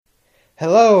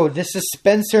Hello, this is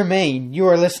Spencer Main. You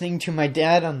are listening to my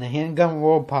dad on the Handgun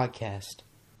World podcast.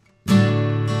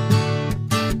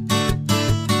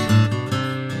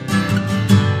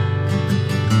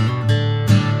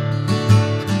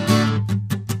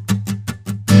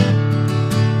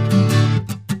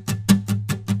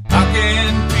 How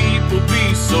can people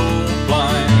be so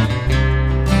blind,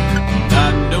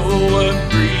 not know what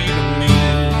freedom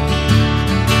means?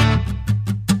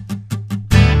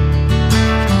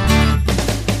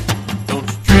 Don't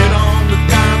you tread on the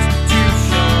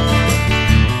Constitution,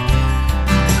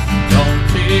 don't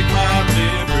take my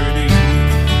liberty.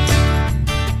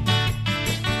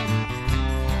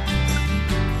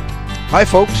 Hi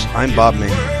folks, I'm Bob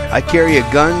Main. I carry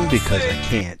a gun because I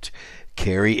can't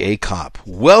carry a cop.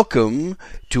 Welcome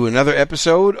to another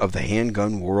episode of the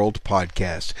Handgun World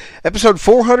podcast. Episode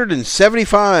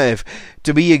 475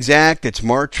 to be exact. It's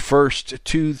March 1st,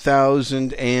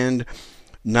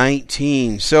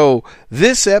 2019. So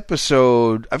this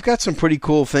episode, I've got some pretty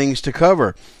cool things to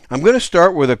cover. I'm going to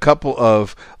start with a couple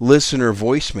of listener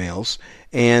voicemails,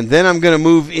 and then I'm going to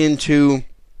move into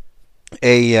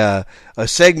a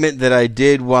segment that I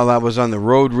did while I was on the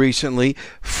road recently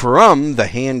from the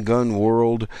Handgun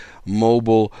World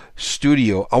mobile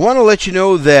studio. I want to let you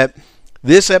know that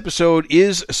this episode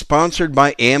is sponsored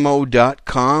by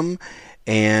Ammo.com,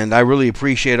 and I really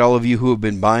appreciate all of you who have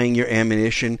been buying your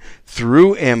ammunition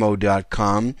through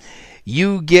Ammo.com.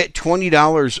 You get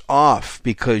 $20 off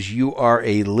because you are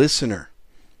a listener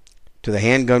to the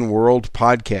Handgun World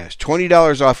podcast.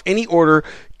 $20 off any order,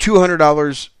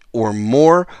 $200 or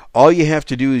more. All you have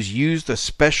to do is use the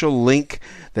special link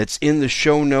that's in the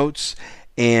show notes,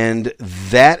 and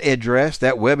that address,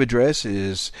 that web address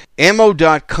is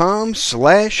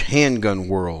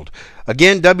ammo.com/handgunworld.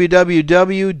 Again,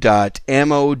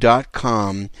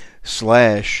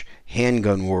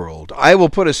 www.ammo.com/handgunworld. I will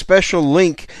put a special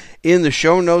link in the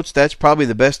show notes. That's probably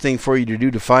the best thing for you to do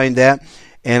to find that.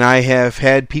 And I have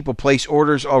had people place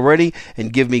orders already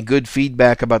and give me good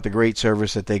feedback about the great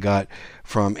service that they got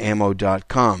from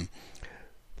Ammo.com.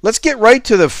 Let's get right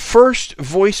to the first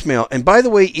voicemail. And by the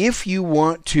way, if you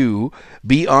want to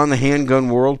be on the Handgun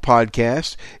World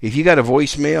podcast, if you got a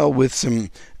voicemail with some,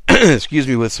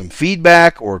 with some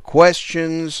feedback or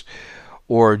questions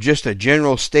or just a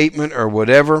general statement or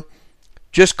whatever,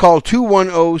 just call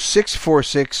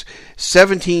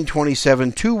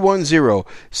 210-646-1727,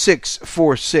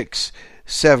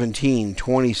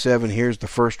 210-646-1727. Here's the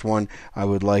first one I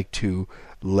would like to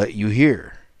let you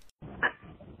hear.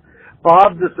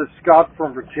 Bob, this is Scott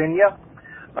from Virginia.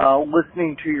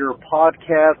 Listening to your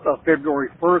podcast of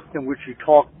February 1st in which you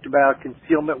talked about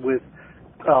concealment with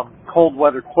cold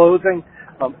weather clothing.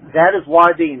 That is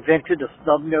why they invented a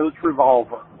snub-nosed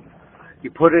revolver.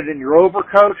 You put it in your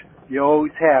overcoat, you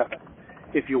always have it.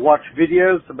 If you watch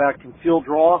videos about concealed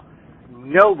draw,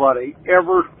 nobody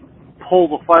ever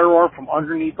pulled a firearm from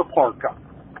underneath a parka.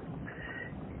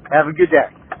 Have a good day.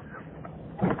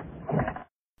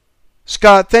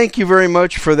 Scott, thank you very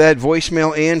much for that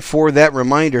voicemail and for that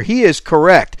reminder. He is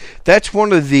correct. That's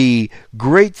one of the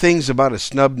great things about a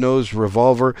snub-nosed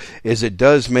revolver is it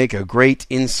does make a great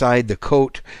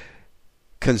inside-the-coat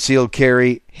concealed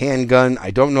carry handgun.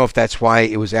 I don't know if that's why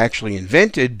it was actually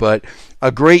invented, but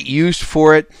a great use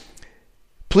for it.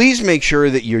 Please make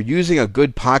sure that you're using a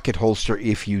good pocket holster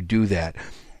if you do that.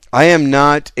 I am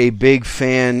not a big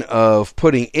fan of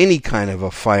putting any kind of a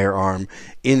firearm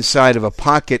inside of a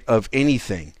pocket of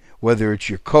anything, whether it's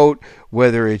your coat,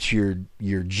 whether it's your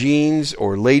jeans,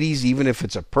 or ladies, even if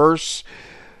it's a purse.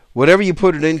 Whatever you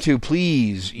put it into,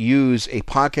 please use a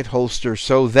pocket holster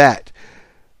so that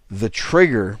the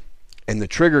trigger and the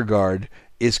trigger guard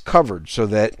is covered so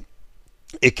that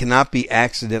it cannot be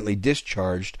accidentally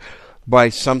discharged by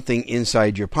something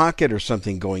inside your pocket or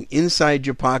something going inside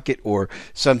your pocket or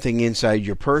something inside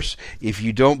your purse. If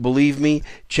you don't believe me,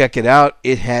 check it out.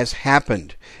 It has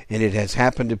happened, and it has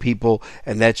happened to people,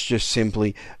 and that's just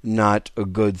simply not a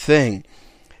good thing.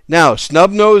 Now,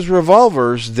 snub-nosed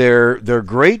revolvers, they're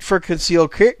great for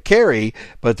concealed carry,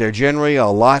 but they're generally a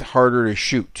lot harder to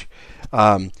shoot.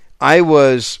 I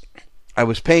was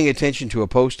paying attention to a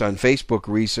post on Facebook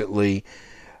recently.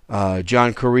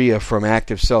 John Correa from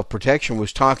Active Self-Protection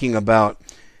was talking about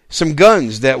some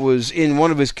guns that was in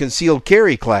one of his concealed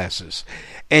carry classes.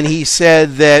 And he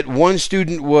said that one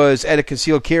student was at a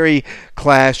concealed carry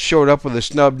class, showed up with a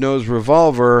snub-nosed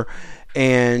revolver,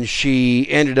 and she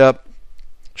ended up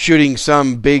shooting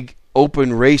some big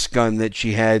open race gun that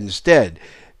she had instead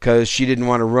because she didn't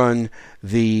want to run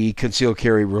the concealed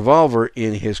carry revolver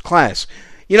in his class.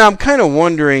 You know, I'm kind of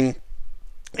wondering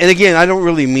And again, I don't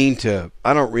really mean to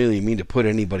put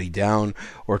anybody down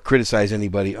or criticize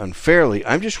anybody unfairly.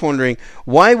 I'm just wondering,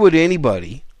 why would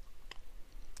anybody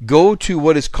go to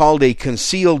what is called a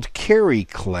concealed carry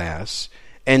class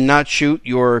and not shoot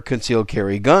your concealed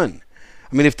carry gun?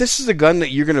 I mean, if this is a gun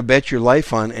that you're going to bet your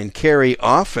life on and carry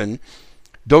often,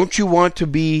 don't you want to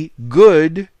be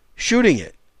good shooting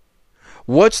it?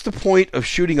 What's the point of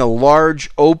shooting a large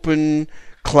open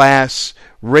class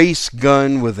race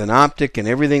gun with an optic and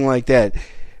everything like that?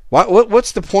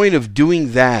 What's the point of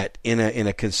doing that in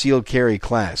a concealed carry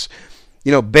class?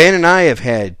 You know, Ben and I have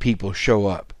had people show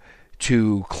up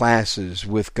to classes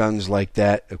with guns like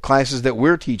that, classes that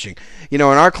we're teaching. You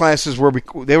know, in our classes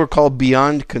they were called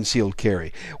Beyond Concealed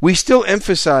Carry. We still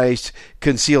emphasized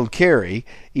concealed carry,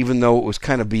 even though it was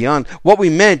kind of beyond. What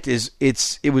we meant is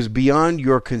it was beyond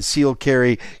your concealed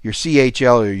carry, your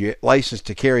CHL or your license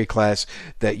to carry class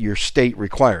that your state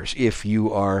requires, if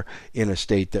you are in a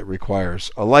state that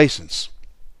requires a license.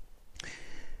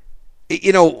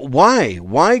 You know,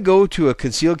 why go to a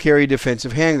concealed carry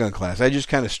defensive handgun class? I just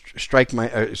kind of scratch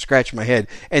my head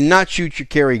and not shoot your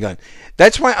carry gun.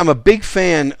 That's why I'm a big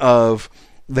fan of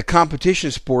the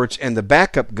competition sports and the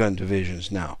backup gun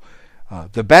divisions now.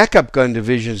 The backup gun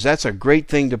divisions, that's a great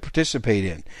thing to participate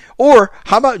in. Or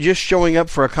how about just showing up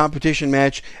for a competition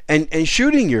match and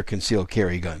shooting your concealed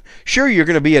carry gun? Sure, you're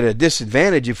going to be at a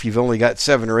disadvantage if you've only got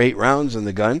 7 or 8 rounds in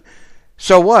the gun.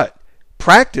 So what?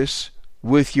 Practice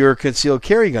with your concealed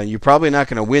carry gun. You're probably not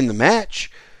going to win the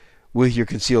match with your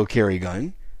concealed carry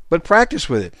gun, but practice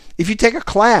with it. If you take a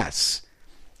class,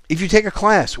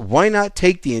 why not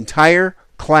take the entire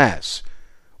class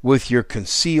with your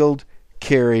concealed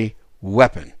carry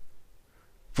weapon?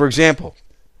 For example,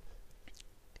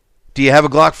 do you have a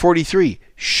Glock 43?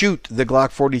 Shoot the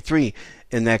Glock 43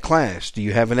 in that class. Do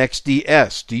you have an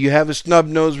XDS? Do you have a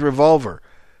snub-nosed revolver?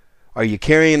 Are you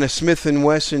carrying a Smith &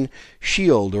 Wesson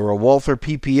Shield or a Walther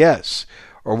PPS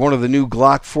or one of the new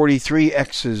Glock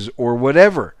 43Xs or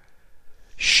whatever?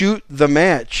 Shoot the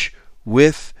match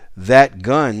with that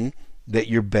gun that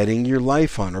you're betting your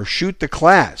life on, or shoot the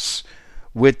class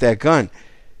with that gun.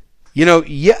 You know,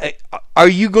 are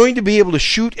you going to be able to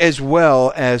shoot as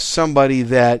well as somebody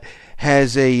that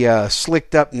has a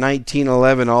slicked up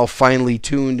 1911 all finely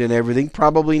tuned and everything?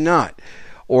 Probably not.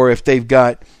 Or if they've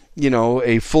got, you know,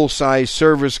 a full-size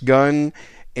service gun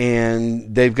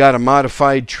and they've got a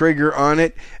modified trigger on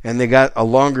it and they got a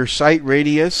longer sight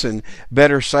radius and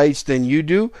better sights than you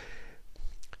do,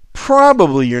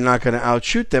 probably you're not going to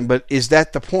outshoot them. But is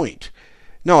that the point?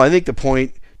 No, I think the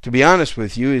point, to be honest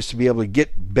with you, is to be able to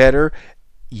get better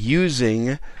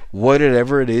using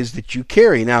whatever it is that you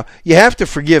carry. Now, you have to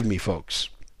forgive me, folks.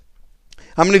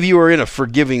 How many of you are in a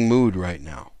forgiving mood right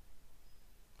now?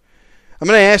 I'm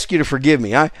going to ask you to forgive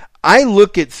me. I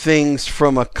look at things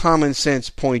from a common sense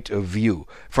point of view,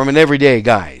 from an everyday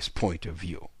guy's point of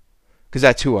view, because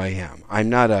that's who I am. I'm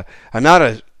not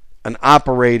an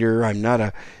operator. I'm not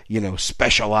a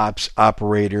special ops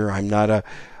operator. I'm not a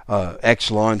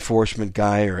ex-law enforcement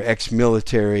guy or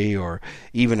ex-military or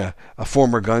even a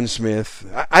former gunsmith.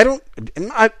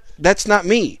 That's not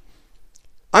me.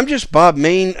 I'm just Bob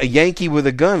Maine, a Yankee with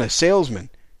a gun, a salesman,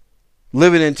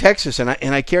 living in Texas, and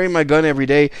I carry my gun every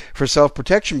day for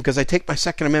self-protection because I take my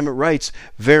Second Amendment rights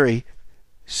very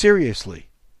seriously.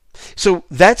 So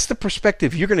that's the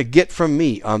perspective you're going to get from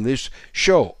me on this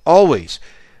show, always.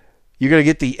 You're going to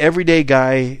get the everyday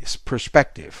guy's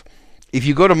perspective. If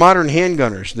you go to Modern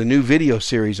Handgunners, the new video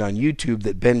series on YouTube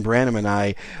that Ben Branham and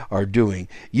I are doing,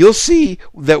 you'll see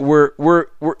that we're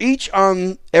each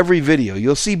on every video.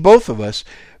 You'll see both of us,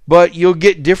 but you'll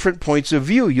get different points of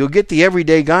view. You'll get the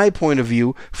everyday guy point of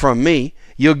view from me.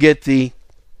 You'll get the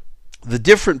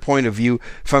different point of view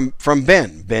from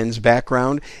Ben. Ben's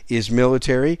background is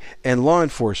military and law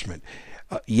enforcement.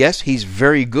 Yes, he's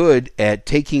very good at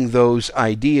taking those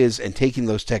ideas and taking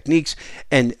those techniques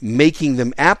and making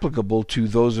them applicable to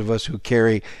those of us who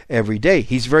carry every day.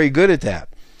 He's very good at that.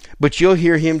 But you'll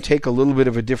hear him take a little bit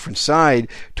of a different side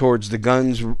towards the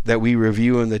guns that we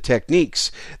review and the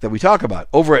techniques that we talk about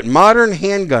over at Modern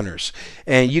Handgunners.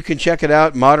 And you can check it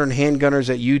out, Modern Handgunners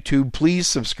at YouTube. Please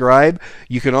subscribe.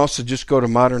 You can also just go to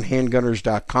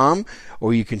modernhandgunners.com,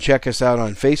 or you can check us out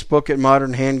on Facebook at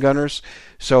Modern Handgunners.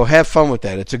 So have fun with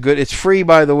that. It's free,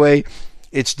 by the way.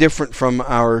 It's different from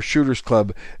our Shooters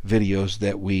Club videos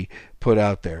that we put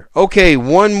out there. Okay,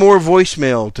 one more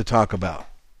voicemail to talk about.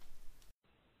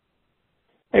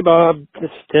 Hey, Bob. This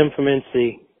is Tim from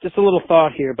NC. Just a little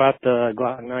thought here about the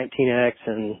Glock 19X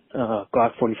and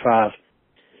Glock 45.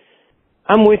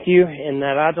 I'm with you in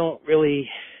that I don't really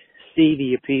see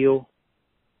the appeal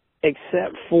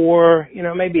except for,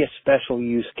 maybe a special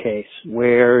use case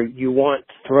where you want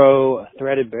to throw a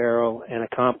threaded barrel and a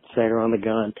compensator on the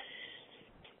gun.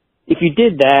 If you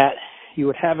did that, you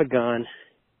would have a gun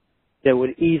that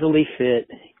would easily fit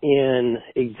in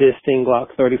existing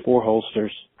Glock 34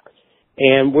 holsters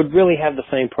and would really have the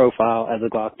same profile as a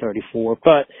Glock 34,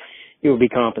 but it would be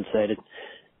compensated.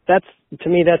 To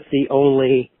me, that's the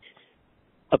only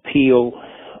appeal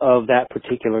of that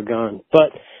particular gun.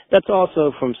 But that's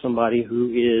also from somebody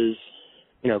who is,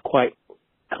 quite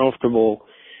comfortable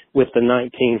with the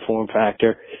 19 form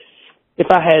factor. If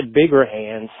I had bigger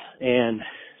hands and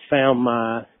found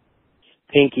my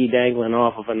pinky dangling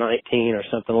off of a 19 or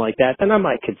something like that, then I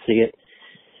might could see it.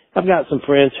 I've got some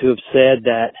friends who have said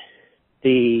that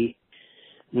the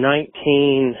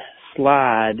 19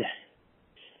 slide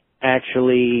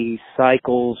actually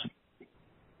cycles,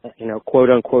 quote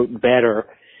unquote, better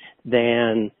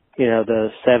than, the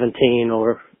 17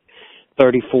 or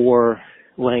 34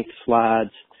 length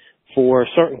slides for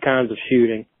certain kinds of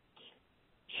shooting.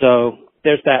 So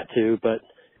there's that too, but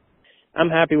I'm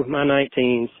happy with my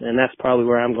 19s, and that's probably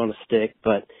where I'm going to stick.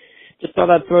 But just thought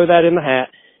I'd throw that in the hat.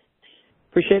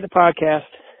 Appreciate the podcast.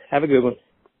 Have a good one.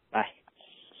 Bye.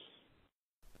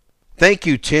 Thank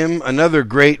you, Tim. Another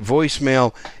great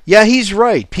voicemail. Yeah, he's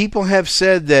right. People have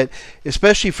said that,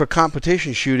 especially for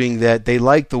competition shooting, that they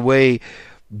like the way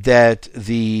that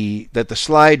the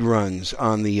slide runs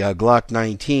on the Glock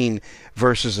 19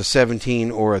 versus a 17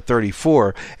 or a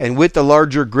 34. And with the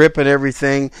larger grip and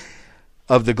everything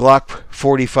of the Glock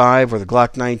 45 or the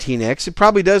Glock 19X, it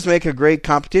probably does make a great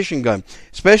competition gun,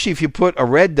 especially if you put a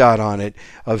red dot on it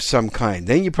of some kind.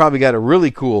 Then you probably got a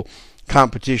really cool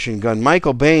competition gun.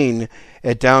 Michael Bain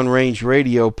at Downrange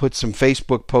Radio put some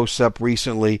Facebook posts up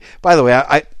recently. By the way,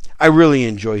 I really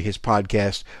enjoy his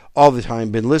podcast all the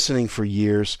time. Been listening for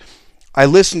years. I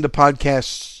listen to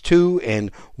podcasts too,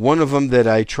 and one of them that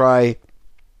I try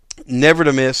never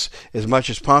to miss as much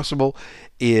as possible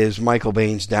is Michael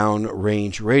Bain's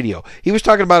Downrange Radio. He was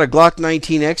talking about a Glock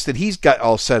 19X that he's got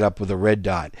all set up with a red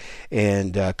dot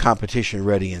and competition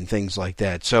ready and things like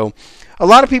that. So a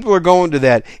lot of people are going to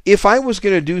that. If I was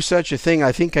going to do such a thing,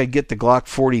 I think I'd get the Glock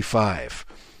 45.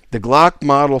 The Glock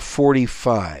Model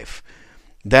 45.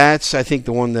 That's, I think,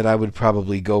 the one that I would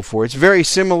probably go for. It's very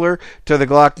similar to the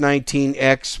Glock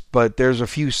 19X, but there's a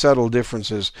few subtle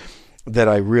differences that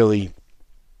I really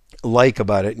like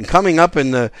about it. And coming up in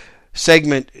the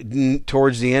segment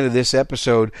towards the end of this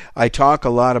episode, I talk a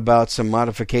lot about some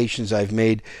modifications I've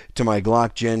made to my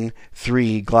Glock Gen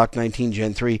 3, Glock 19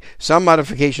 Gen 3. Some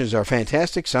modifications are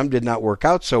fantastic, some did not work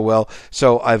out so well,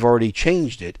 so I've already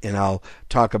changed it, and I'll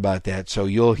talk about that. So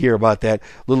you'll hear about that a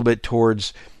little bit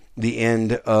towards the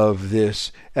end of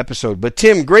this episode. But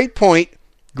Tim, great point.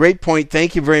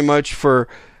 Thank you very much for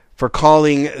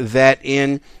calling that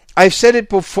in. I've said it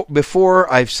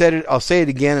before. I've said it. I'll say it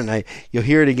again, and you'll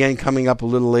hear it again coming up a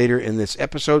little later in this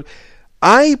episode.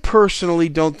 I personally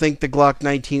don't think the Glock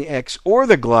 19X or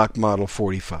the Glock Model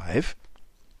 45,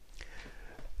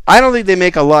 I don't think they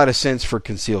make a lot of sense for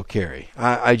concealed carry.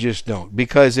 I just don't.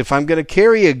 Because if I'm going to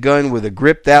carry a gun with a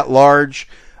grip that large,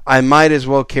 I might as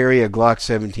well carry a Glock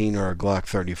 17 or a Glock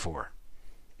 34.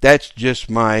 That's just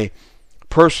my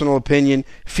personal opinion.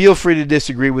 Feel free to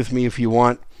disagree with me if you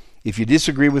want. If you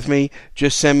disagree with me,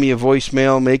 just send me a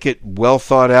voicemail, make it well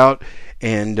thought out,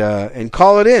 and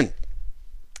call it in.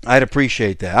 I'd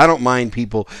appreciate that. I don't mind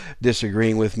people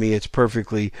disagreeing with me. It's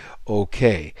perfectly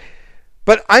okay.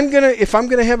 But if I'm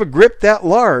gonna have a grip that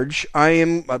large,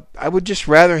 I would just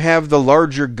rather have the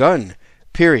larger gun.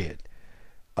 Period.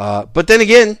 But then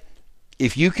again,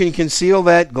 if you can conceal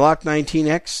that Glock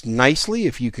 19X nicely,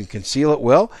 if you can conceal it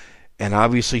well, and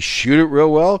obviously shoot it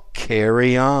real well,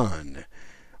 carry on.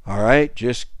 All right,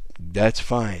 that's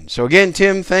fine. So again,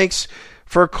 Tim, thanks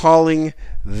for calling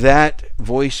that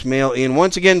voicemail in.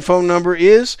 Once again, phone number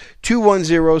is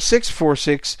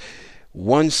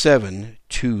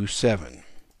 210-646-1727.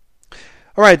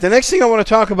 All right, the next thing I want to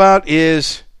talk about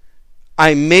is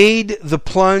I made the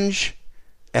plunge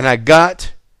and I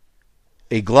got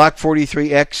a Glock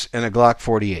 43X and a Glock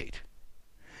 48.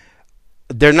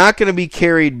 They're not going to be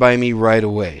carried by me right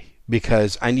away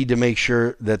because I need to make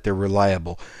sure that they're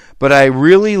reliable. But I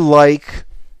really like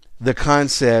the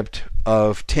concept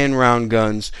of 10-round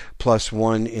guns plus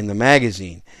one in the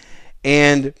magazine.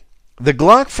 And the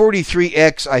Glock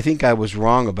 43X, I think I was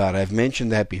wrong about. I've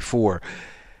mentioned that before.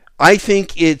 I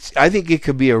think it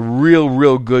could be a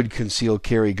real good concealed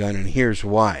carry gun, and here's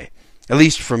why. At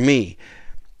least for me.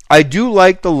 I do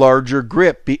like the larger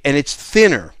grip, and it's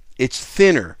thinner.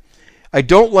 I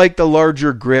don't like the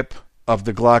larger grip of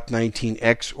the Glock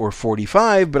 19X or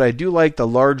 45, but I do like the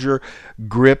larger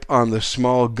grip on the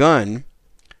small gun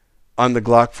on the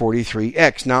Glock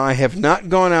 43X. Now, I have not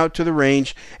gone out to the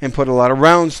range and put a lot of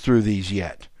rounds through these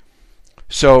yet.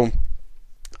 So,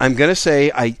 I'm going to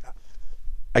say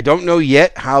I don't know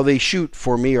yet how they shoot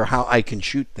for me or how I can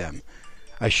shoot them.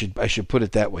 I should put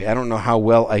it that way. I don't know how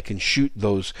well I can shoot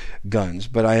those guns,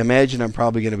 but I imagine I'm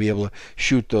probably going to be able to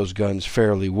shoot those guns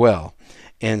fairly well.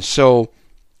 And so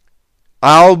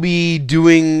I'll be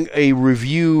doing a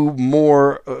review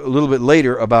a little bit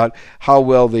later about how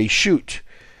well they shoot.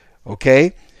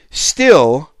 Okay?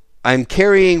 Still, I'm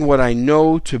carrying what I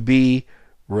know to be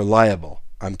reliable.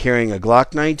 I'm carrying a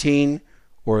Glock 19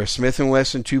 or a Smith &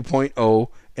 Wesson 2.0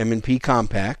 M&P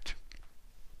Compact.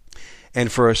 And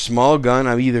for a small gun,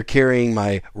 I'm either carrying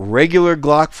my regular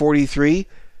Glock 43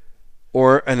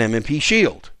 or an M&P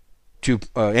Shield.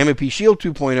 M&P Shield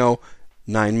 2.0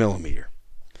 9mm.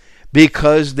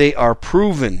 Because they are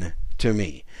proven to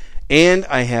me. And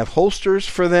I have holsters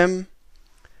for them.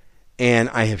 And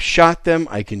I have shot them.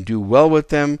 I can do well with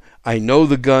them. I know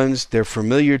the guns. They're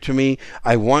familiar to me.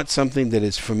 I want something that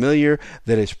is familiar,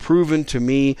 that is proven to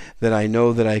me, that I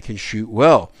know that I can shoot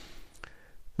well.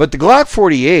 But the Glock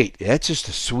 48, that's just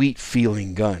a sweet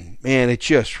feeling gun. Man, it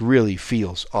just really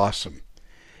feels awesome.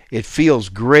 It feels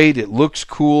great. It looks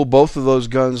cool. Both of those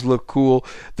guns look cool.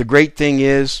 The great thing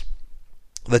is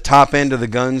the top end of the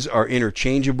guns are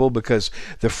interchangeable because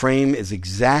the frame is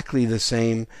exactly the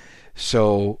same.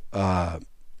 So,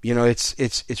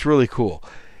 it's really cool.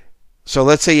 So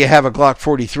let's say you have a Glock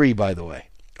 43, by the way,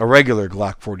 a regular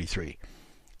Glock 43,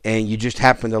 and you just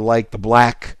happen to like the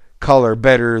black color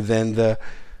better than the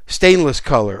stainless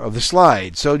color of the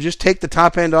slide. So just take the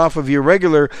top end off of your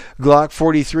regular Glock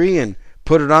 43 and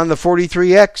put it on the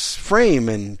 43X frame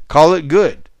and call it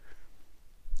good.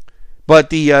 But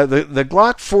the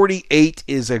Glock 48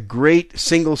 is a great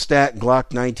single stack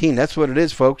Glock 19. That's what it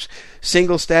is, folks.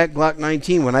 Single stack Glock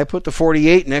 19. When I put the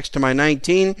 48 next to my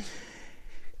 19,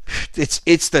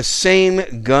 it's the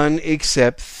same gun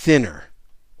except thinner.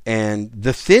 And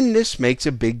the thinness makes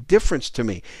a big difference to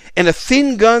me. And a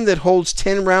thin gun that holds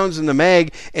 10 rounds in the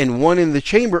mag and 1 in the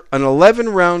chamber, an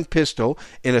 11-round pistol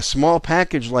in a small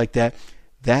package like that,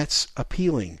 that's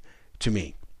appealing to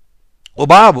me. Well,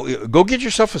 Bob, go get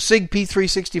yourself a SIG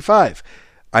P365.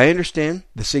 I understand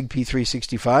the SIG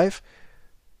P365.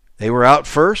 They were out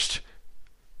first.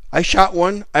 I shot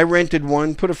one. I rented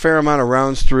one, put a fair amount of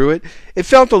rounds through it. It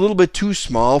felt a little bit too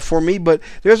small for me, but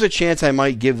there's a chance I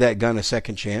might give that gun a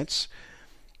second chance.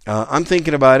 I'm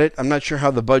thinking about it. I'm not sure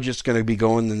how the budget's going to be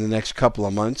going in the next couple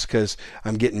of months because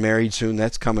I'm getting married soon.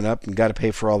 That's coming up and got to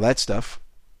pay for all that stuff.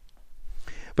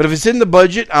 But if it's in the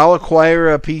budget, I'll acquire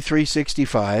a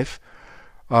P365.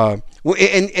 And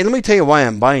let me tell you why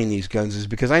I'm buying these guns is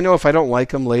because I know if I don't like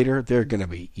them later, they're going to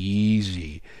be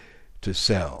easy to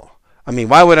sell. I mean,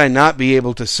 why would I not be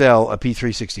able to sell a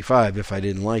P365 if I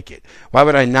didn't like it? Why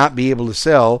would I not be able to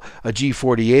sell a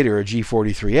G48 or a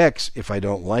G43X if I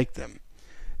don't like them?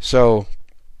 So,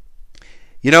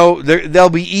 they'll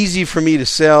be easy for me to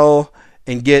sell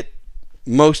and get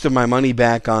most of my money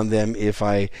back on them if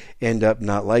I end up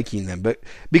not liking them. But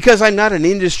because I'm not an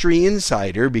industry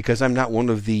insider, because I'm not one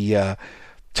of the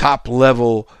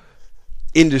top-level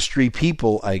industry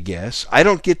people, I guess, I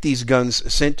don't get these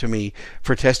guns sent to me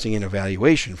for testing and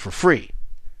evaluation for free.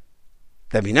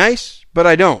 That'd be nice, but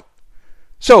I don't.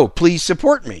 So please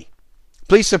support me.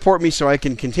 Please support me so I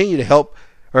can continue to help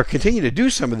or continue to do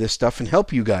some of this stuff and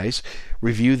help you guys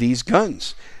review these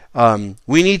guns.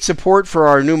 We need support for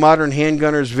our new Modern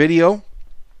Handgunners video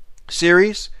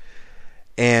series,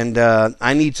 and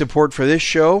I need support for this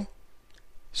show.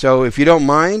 So if you don't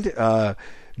mind,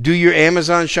 do your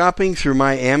Amazon shopping through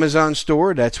my Amazon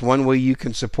store. That's one way you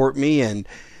can support me and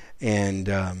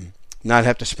not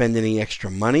have to spend any extra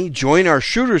money. Join our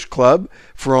Shooters Club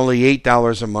for only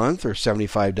 $8 a month or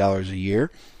 $75 a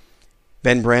year.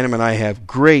 Ben Branham and I have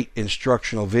great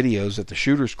instructional videos at the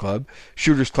Shooters Club.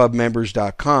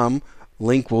 ShootersClubMembers.com.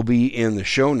 Link will be in the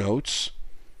show notes.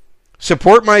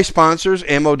 Support my sponsors,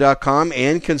 Ammo.com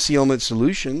and Concealment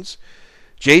Solutions.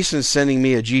 Jason's sending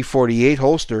me a G48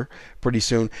 holster pretty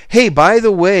soon. Hey, by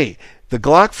the way, the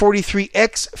Glock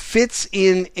 43X fits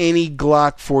in any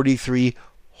Glock 43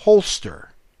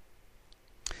 holster.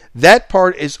 That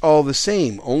part is all the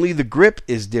same, only the grip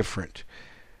is different.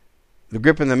 The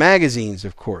grip in the magazines,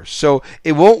 of course. So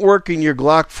it won't work in your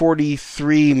Glock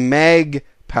 43 mag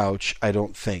pouch, I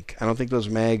don't think. I don't think those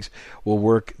mags will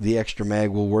work. The extra mag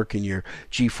will work in your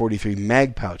G43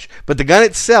 mag pouch. But the gun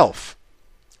itself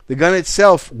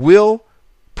will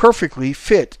perfectly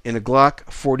fit in a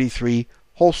Glock 43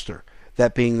 holster.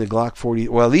 that being the Glock 40.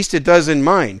 Well, at least it does in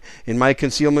mine, in my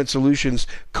Concealment Solutions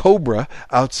Cobra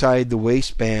outside the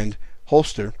waistband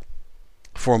holster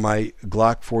for my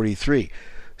Glock 43.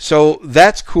 So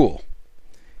that's cool.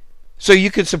 So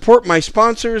you can support my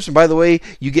sponsors. And by the way,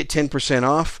 you get 10%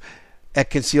 off at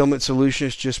Concealment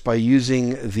Solutions just by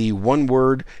using the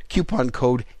one-word coupon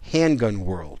code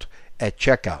HandgunWorld at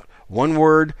checkout. One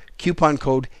word, coupon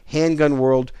code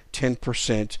HandgunWorld,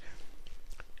 10%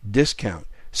 discount.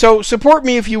 So support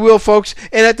me if you will, folks.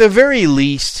 And at the very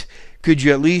least, could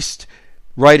you at least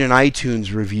write an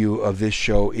iTunes review of this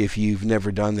show if you've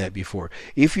never done that before?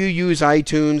 If you use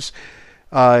iTunes,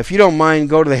 if you don't mind,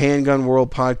 go to the Handgun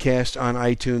World podcast on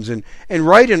iTunes and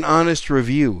write an honest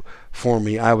review for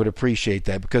me. I would appreciate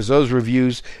that, because those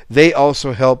reviews, they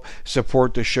also help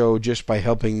support the show just by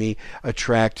helping me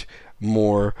attract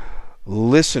more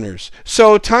listeners.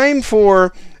 So time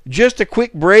for just a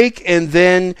quick break, and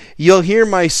then you'll hear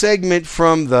my segment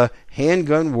from the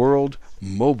Handgun World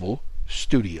mobile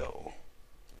studio.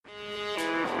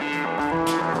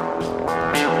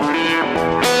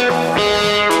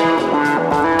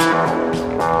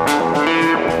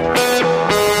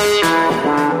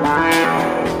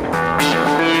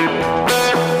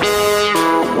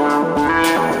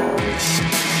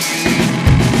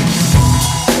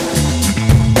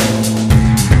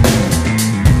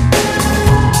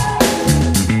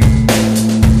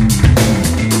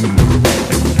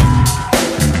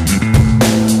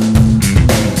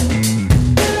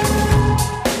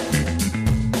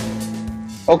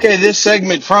 Okay, this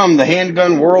segment from the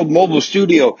Handgun World Mobile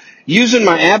Studio. Using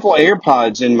my Apple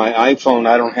AirPods in my iPhone,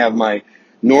 I don't have my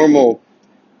normal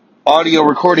audio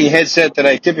recording headset that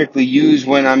I typically use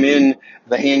when I'm in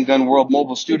the Handgun World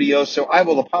Mobile Studio, so I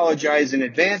will apologize in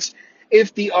advance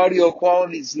if the audio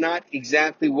quality is not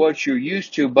exactly what you're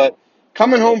used to. But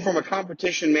coming home from a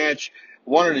competition match,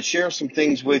 wanted to share some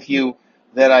things with you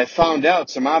that I found out,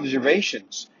 some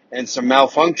observations and some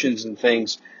malfunctions and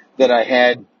things that I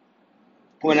had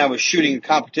when I was shooting a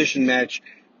competition match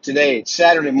today. It's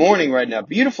Saturday morning right now.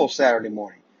 Beautiful Saturday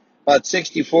morning. About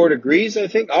 64 degrees, I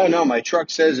think. Oh, no, my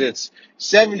truck says it's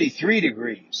 73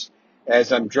 degrees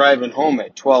as I'm driving home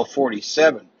at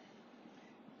 12:47.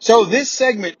 So this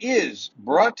segment is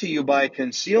brought to you by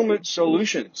Concealment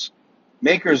Solutions,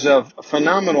 makers of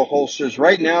phenomenal holsters.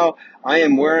 Right now, I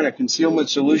am wearing a Concealment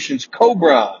Solutions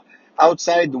Cobra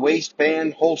outside the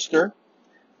waistband holster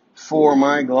for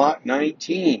my Glock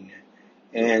 19.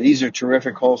 And these are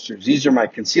terrific holsters. These are my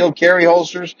concealed carry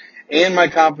holsters and my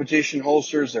competition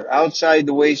holsters. They're outside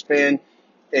the waistband.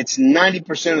 It's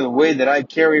 90% of the way that I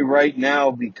carry right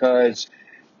now, because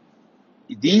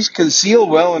these conceal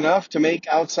well enough to make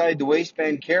outside the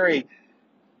waistband carry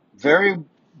very,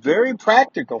 very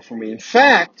practical for me. In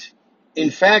fact,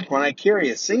 when I carry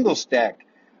a single stack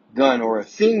gun or a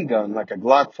thin gun like a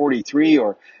Glock 43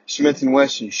 or Smith &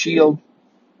 Wesson Shield,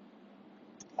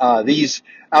 these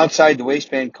outside the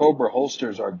waistband Cobra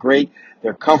holsters are great.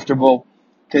 They're comfortable,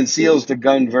 conceals the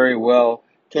gun very well.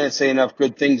 Can't say enough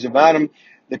good things about them.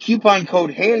 The coupon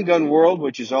code Handgun World,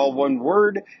 which is all one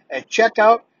word, at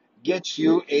checkout gets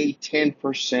you a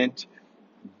 10%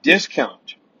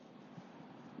 discount.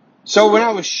 So when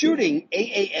I was shooting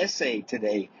AASA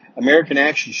today, American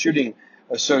Action Shooting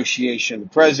Association, the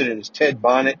president is Ted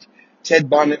Bonnet. Ted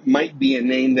Bonnet might be a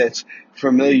name that's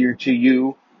familiar to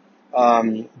you.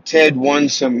 Ted won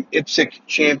some IPSC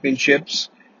championships.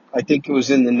 I think it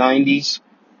was in the 90s,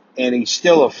 and he's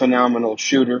still a phenomenal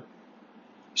shooter.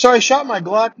 So I shot my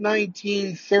Glock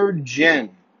 19 3rd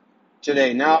Gen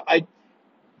today. Now,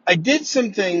 I did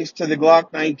some things to the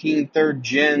Glock 19 3rd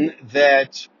Gen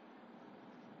that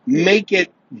make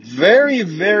it very,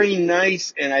 very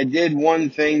nice, and I did one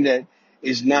thing that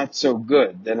is not so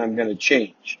good that I'm going to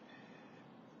change.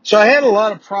 So I had a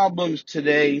lot of problems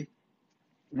today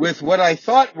with what I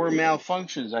thought were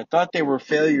malfunctions. I thought they were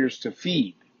failures to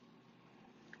feed.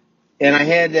 And I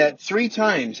had that 3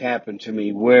 times happen to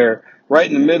me, where right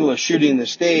in the middle of shooting the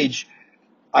stage,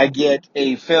 I get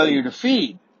a failure to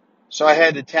feed. So I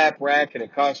had to tap rack, and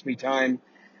it cost me time,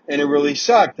 and it really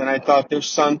sucked. And I thought there's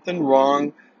something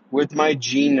wrong with my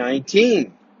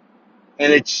G19.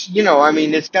 And it's,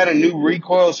 it's got a new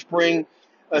recoil spring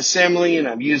assembly, and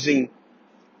I'm using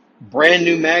brand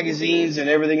new magazines and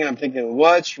everything, and I'm thinking,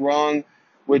 what's wrong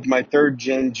with my 3rd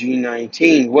Gen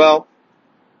G19? Well,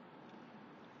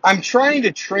 I'm trying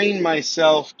to train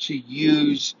myself to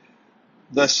use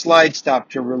the slide stop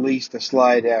to release the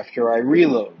slide after I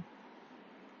reload.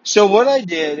 So what I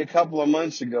did a couple of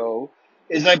months ago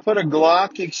is I put a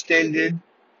Glock extended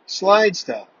slide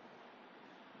stop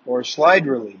or slide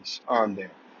release on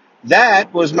there.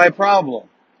 That was my problem.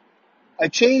 I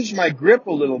changed my grip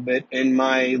a little bit in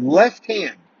my left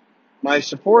hand, my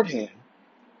support hand.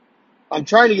 I'm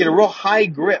trying to get a real high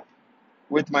grip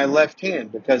with my left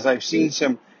hand because I've seen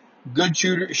some good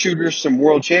shooters, some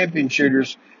world champion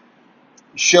shooters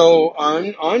show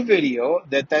on video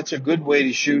that that's a good way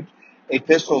to shoot a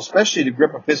pistol, especially to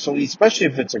grip a pistol, especially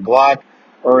if it's a Glock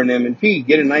or an M&P.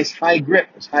 Get a nice high grip,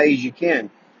 as high as you can.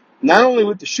 Not only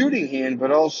with the shooting hand,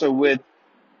 but also with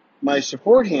my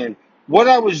support hand. What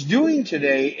I was doing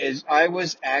today is I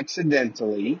was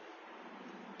accidentally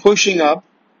pushing up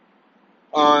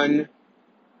on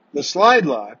the slide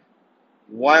lock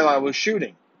while I was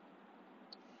shooting.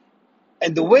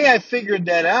 And the way I figured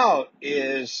that out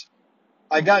is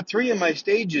I got 3 of my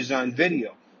stages on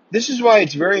video. This is why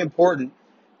it's very important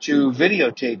to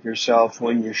videotape yourself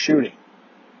when you're shooting.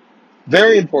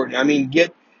 Very important. I mean,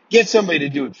 get somebody to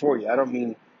do it for you. I don't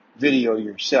mean video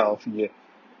yourself.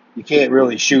 You can't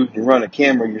really shoot and run a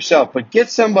camera yourself, but get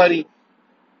somebody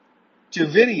to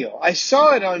video. I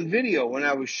saw it on video when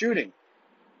I was shooting.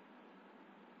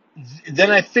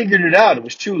 Then I figured it out. It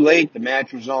was too late. The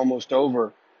match was almost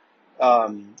over.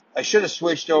 I should have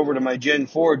switched over to my Gen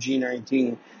 4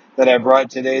 G19 that I brought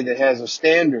today that has a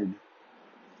standard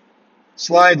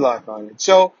slide lock on it.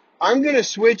 So I'm going to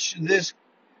switch this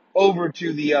over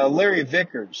to the Larry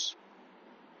Vickers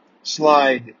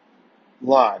slide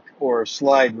lock or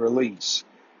slide release.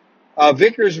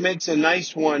 Vickers makes a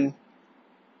nice one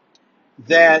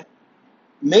that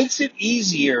makes it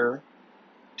easier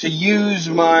to use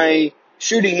my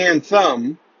shooting hand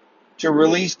thumb to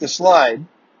release the slide,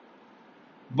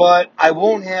 but I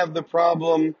won't have the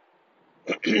problem,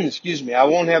 I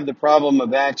won't have the problem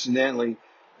of accidentally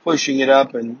pushing it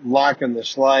up and locking the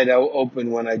slide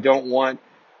open when I don't want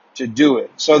to do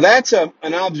it. So that's an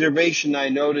observation I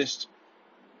noticed.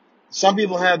 Some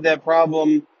people have that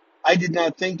problem. I did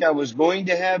not think I was going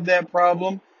to have that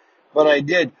problem, but I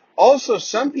did. Also,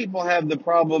 some people have the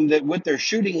problem that with their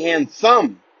shooting hand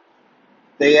thumb,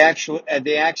 they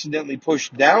accidentally push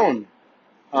down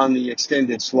on the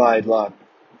extended slide lock,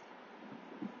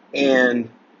 and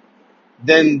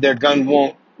then their gun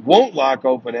won't lock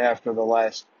open after the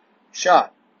last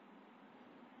shot.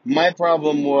 My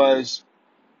problem was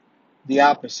the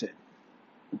opposite.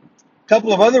 A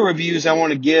couple of other reviews I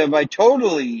want to give. I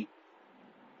totally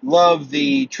love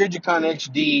the Trijicon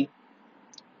XD,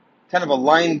 kind of a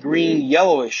lime green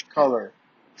yellowish color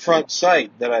front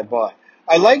sight that I bought.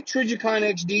 I like Trijicon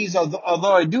XDs,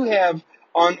 although I do have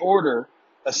on order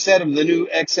a set of the new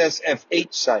XS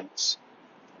F8 sights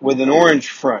with an orange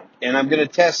front, and I'm going to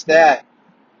test that.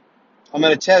 I'm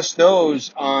going to test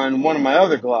those on one of my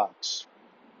other Glocks.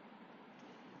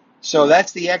 So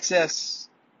that's the XS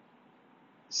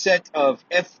set of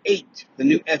F8, the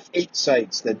new F8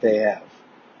 sights that they have,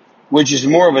 which is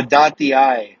more of a dot the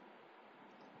eye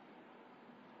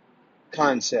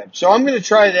concept. So I'm going to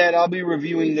try that. I'll be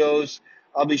reviewing those.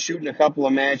 I'll be shooting a couple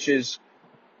of matches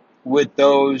with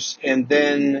those, and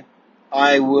then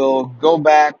I will go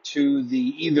back to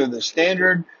either the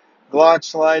standard Glock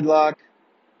slide lock,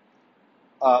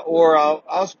 or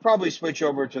I'll probably switch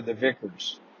over to the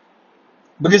Vickers,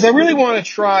 because I really want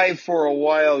to try for a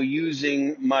while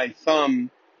using my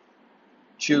thumb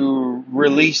to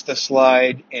release the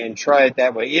slide and try it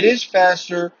that way. It is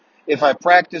faster if I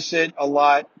practice it a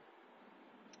lot.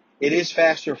 It is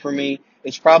faster for me.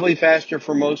 It's probably faster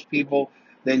for most people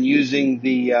than using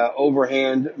the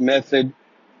overhand method.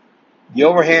 The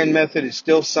overhand method is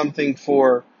still something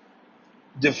for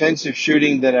defensive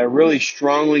shooting that I really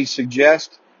strongly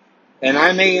suggest, and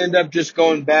I may end up just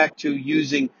going back to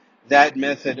using that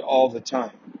method all the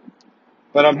time.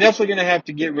 But I'm definitely going to have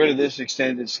to get rid of this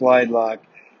extended slide lock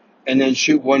and then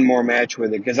shoot one more match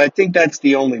with it, because I think that's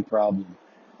the only problem.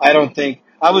 I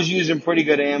was using pretty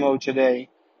good ammo today,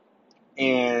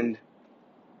 and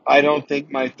I don't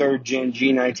think my 3rd Gen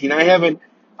G19,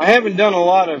 I haven't done a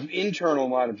lot of internal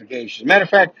modifications. Matter of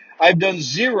fact, I've done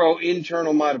 0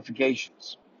 internal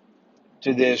modifications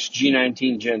to this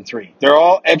G19 Gen 3. They're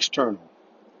all external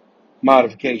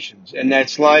modifications, and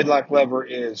that slide lock lever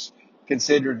is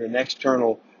considered an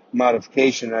external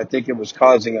modification. I think it was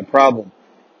causing a problem.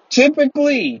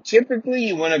 Typically,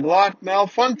 when a Glock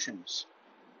malfunctions,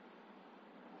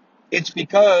 it's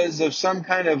because of some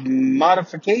kind of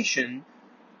modification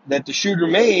that the shooter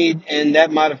made, and that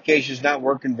modification is not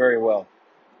working very well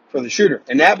for the shooter.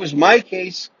 And that was my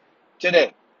case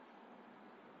today.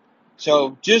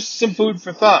 So just some food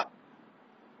for thought.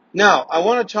 Now, I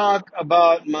want to talk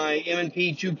about my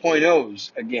M&P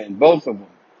 2.0s again, both of them.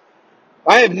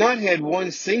 I have not had one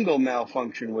single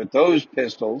malfunction with those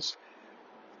pistols.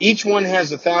 Each one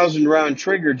has a 1,000-round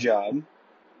trigger job.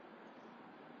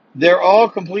 They're all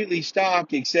completely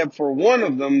stock except for one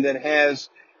of them that has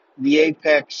the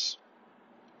Apex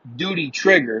Duty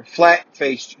trigger,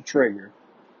 flat-faced trigger.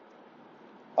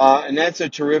 And that's a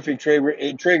terrific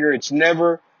trigger. It's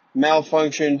never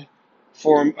malfunctioned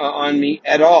on me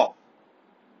at all.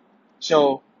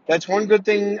 So that's one good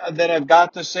thing that I've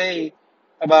got to say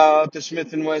about the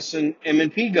Smith & Wesson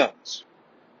M&P guns.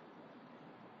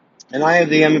 And I have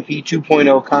the M&P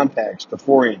 2.0 compacts, the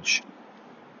 4-inch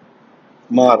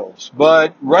models.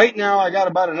 But right now I got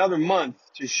about another month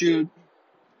to shoot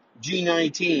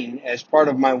G19 as part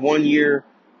of my 1-year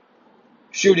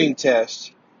shooting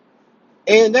test.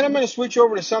 And then I'm going to switch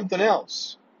over to something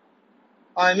else.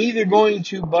 I'm either going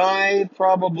to buy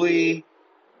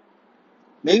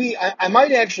I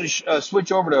might actually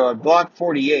switch over to a Glock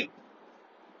 48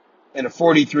 and a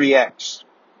 43X.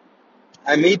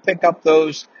 I may pick up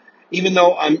those, even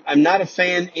though I'm not a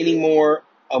fan anymore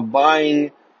of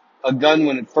buying a gun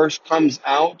when it first comes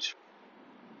out.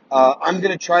 I'm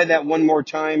going to try that one more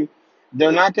time.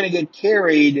 They're not going to get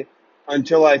carried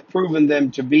until I've proven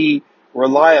them to be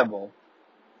reliable.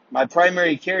 My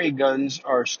primary carry guns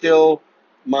are still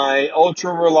my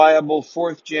ultra-reliable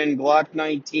 4th Gen Glock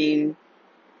 19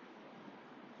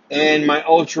 and my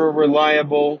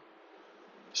ultra-reliable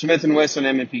Smith & Wesson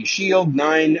M&P Shield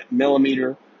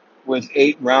 9mm with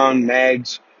 8-round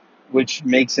mags, which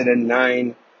makes it a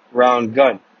 9-round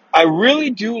gun. I really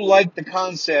do like the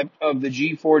concept of the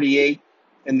G48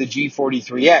 and the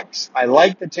G43X. I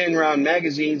like the 10-round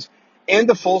magazines and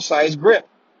the full-size grip.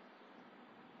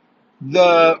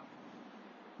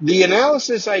 The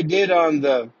analysis I did on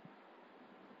the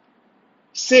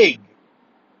SIG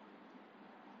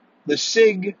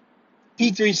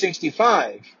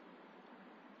P365,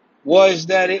 was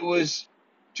that it was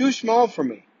too small for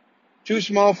me, too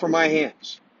small for my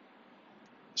hands.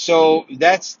 So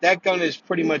that gun is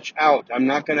pretty much out.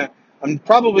 I'm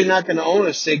probably not gonna own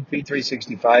a SIG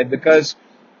P365 because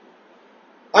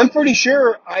I'm pretty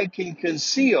sure I can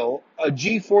conceal a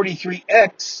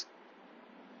G43X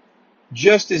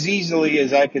just as easily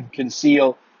as I could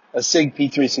conceal a SIG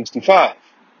P365.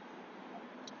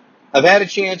 I've had a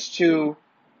chance to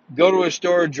go to a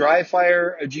store, dry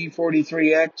fire a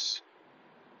G43X,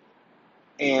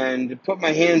 and put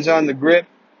my hands on the grip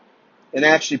and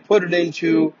actually put it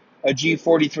into a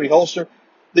G43 holster.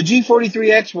 The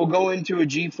G43X will go into a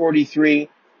G43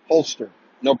 holster,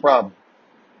 no problem.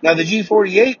 Now, the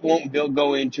G48 won't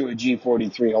go into a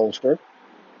G43 holster.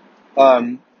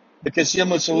 The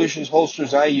Concealment Solutions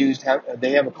holsters I used,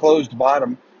 they have a closed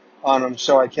bottom on them,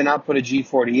 so I cannot put a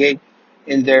G48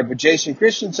 in there. But Jason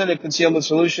Christensen at Concealment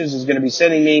Solutions is going to be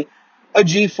sending me a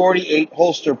G48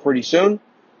 holster pretty soon.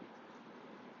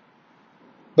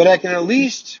 But I can at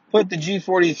least put the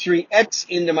G43X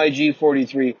into my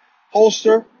G43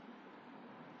 holster,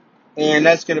 and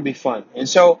that's going to be fun. And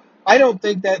so I don't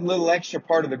think that little extra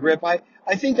part of the grip, I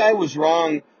think I was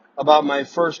wrong about my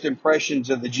first impressions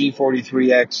of the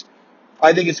G43X.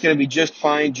 I think it's going to be just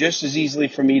fine, just as easily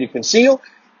for me to conceal,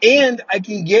 and I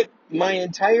can get my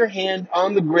entire hand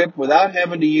on the grip without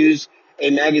having to use a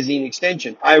magazine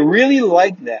extension. I really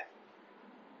like that.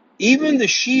 Even the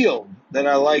Shield that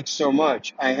I like so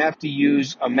much, I have to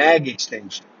use a mag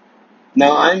extension.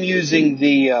 Now I'm using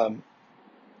the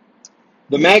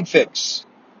MagFix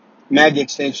mag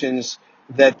extensions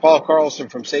that Paul Carlson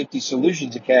from Safety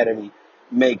Solutions Academy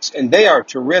makes, and they are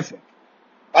terrific.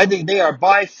 I think they are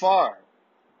by far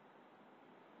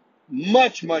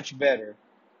much, much better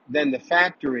than the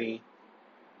factory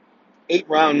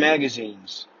 8-round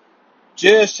magazines.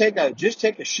 Just take a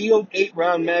Shield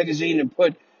 8-round magazine and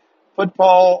put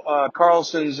Paul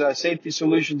Carlson's Safety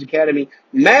Solutions Academy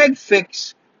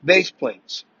MagFix base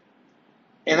plates.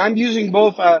 And I'm using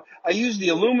both. I use the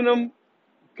aluminum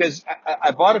because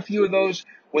I bought a few of those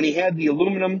when he had the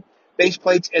aluminum base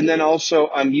plates, and then also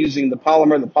I'm using the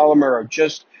polymer. The polymer are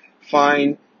just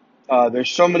fine.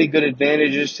 There's so many good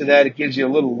advantages to that. It gives you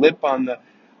a little lip on the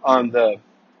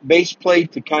base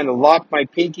plate to kind of lock my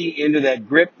pinky into that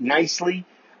grip nicely.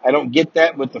 I don't get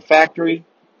that with the factory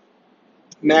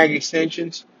mag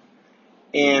extensions,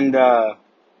 and of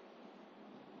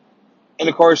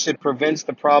course it prevents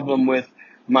the problem with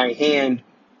my hand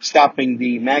stopping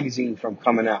the magazine from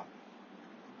coming out.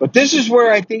 But this is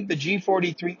where I think the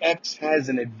G43X has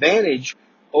an advantage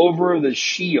over the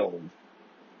Shield.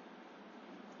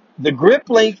 The grip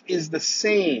length is the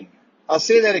same. I'll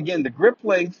say that again. The grip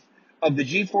length of the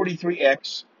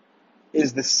G43X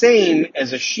is the same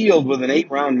as a Shield with an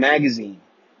 8-round magazine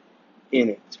in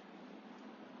it.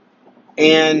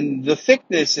 And the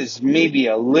thickness is maybe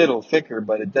a little thicker,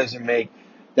 but it doesn't make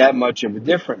that much of a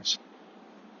difference.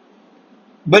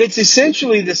 But it's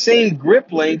essentially the same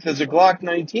grip length as a Glock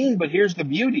 19, but here's the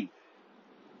beauty.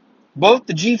 Both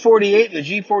the G48 and the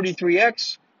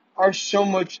G43X are so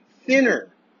much thinner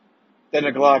than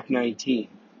a Glock 19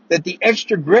 that the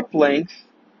extra grip length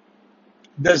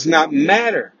does not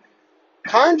matter.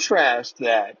 Contrast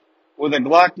that with a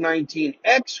Glock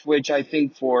 19X, which I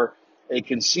think for a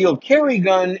concealed carry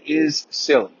gun is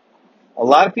silly. A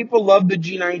lot of people love the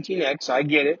G19X. I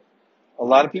get it. A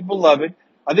lot of people love it.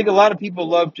 I think a lot of people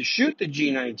love to shoot the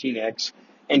G19X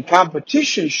and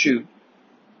competition shoot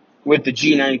with the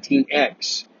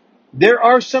G19X. There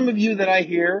are some of you that I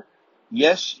hear,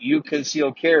 yes, you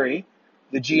conceal carry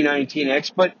the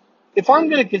G19X, but if I'm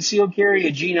going to conceal carry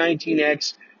a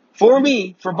G19X, for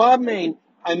me, for Bob Mayne,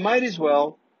 I might as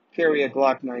well carry a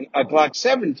Glock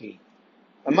 17.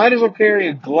 I might as well carry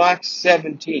a Glock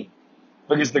 17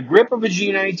 because the grip of a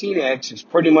G19X is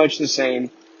pretty much the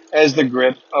same as the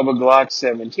grip of a Glock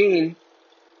 17,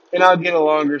 and I'll get a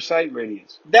longer sight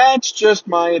radius. That's just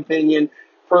my opinion,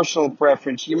 personal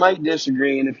preference. You might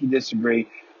disagree, and if you disagree,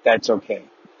 that's okay.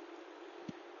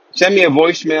 Send me a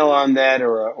voicemail on that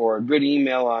or a good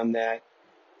email on that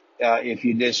if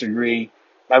you disagree.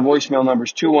 My voicemail number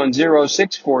is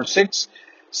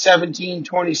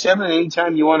 210-646-1727.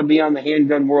 Anytime you want to be on the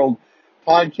Handgun World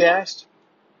podcast,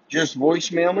 just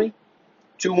voicemail me,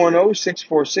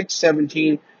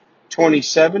 210-646-1727.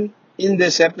 In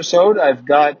this episode, I've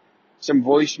got some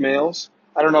voicemails.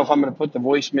 I don't know if I'm going to put the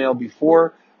voicemail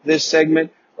before this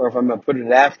segment or if I'm going to put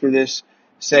it after this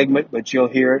segment, but you'll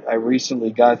hear it. I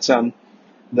recently got some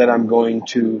that I'm going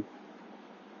to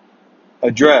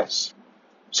address.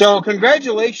 So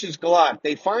congratulations, Glock.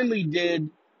 They finally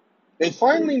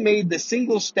made the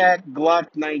single stack Glock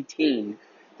 19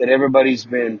 that everybody's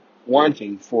been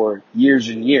wanting for years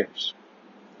and years.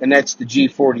 And that's the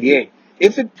G48.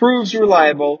 If it proves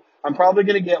reliable, I'm probably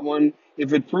going to get one.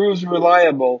 If it proves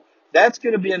reliable, that's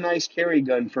going to be a nice carry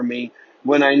gun for me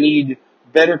when I need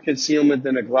better concealment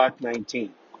than a Glock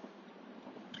 19.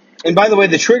 And by the way,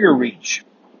 the trigger reach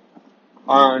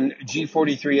on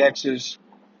G43Xs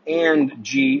and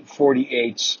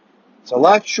G48s, it's a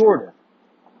lot shorter.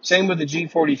 Same with the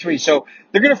G43. So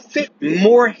they're going to fit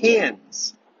more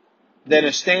hands than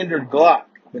a standard Glock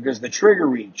because the trigger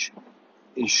reach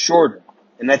is shorter.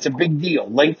 And that's a big deal.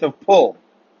 Length of pull.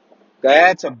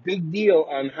 That's a big deal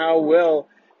on how well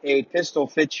a pistol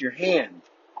fits your hand.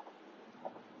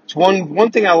 It's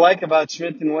one thing I like about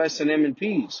Smith & Wesson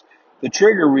M&Ps. The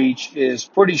trigger reach is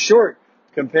pretty short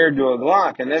compared to a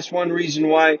Glock, and that's one reason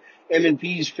why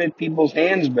M&Ps fit people's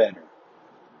hands better.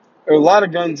 There are a lot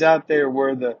of guns out there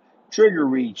where the trigger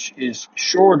reach is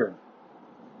shorter,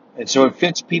 and so it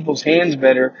fits people's hands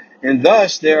better, and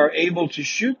thus they are able to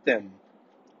shoot them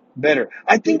better.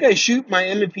 I think I shoot my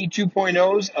M&P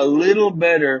 2.0s a little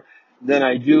better than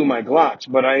I do my Glocks,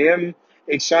 but I am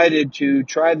excited to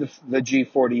try the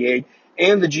G48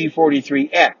 and the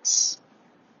G43X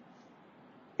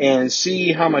and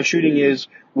see how my shooting is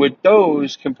with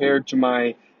those compared to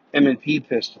my M&P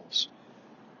pistols.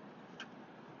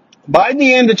 By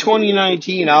the end of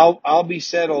 2019, I'll be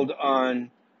settled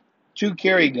on 2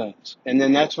 carry guns, and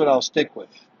then that's what I'll stick with.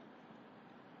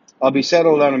 I'll be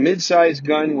settled on a mid-sized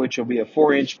gun, which will be a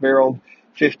 4-inch barreled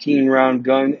 15-round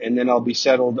gun, and then I'll be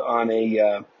settled on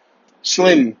a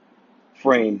slim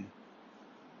frame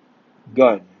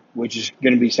gun, which is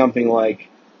going to be something like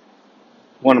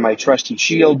one of my trusty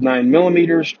Shield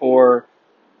 9mm or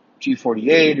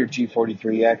G48 or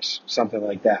G43X, something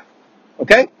like that.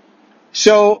 Okay?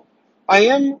 So I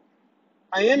am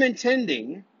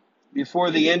intending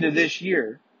before the end of this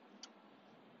year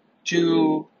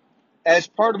to, as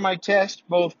part of my test,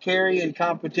 both carry and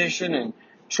competition and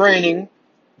training,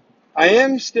 I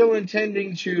am still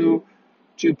intending to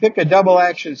pick a double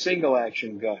action, single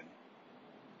action gun.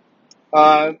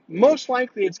 Most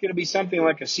likely it's going to be something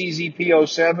like a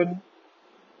CZ-P07,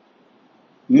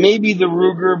 maybe the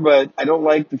Ruger, but I don't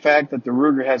like the fact that the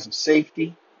Ruger has a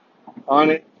safety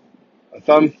on it, a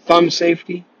thumb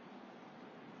safety.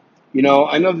 You know,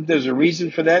 I know that there's a reason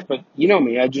for that, but you know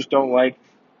me, I don't like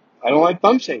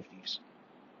thumb safeties.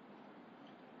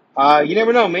 You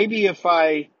never know. Maybe if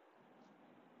I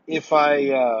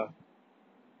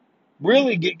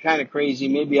really get kind of crazy,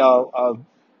 maybe I'll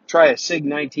try a SIG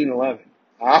 1911.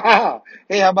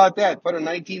 Hey, how about that? Put a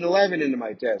 1911 into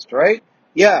my test, right?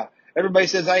 Yeah. Everybody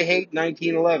says I hate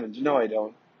 1911s. No, I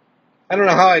don't. I don't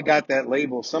know how I got that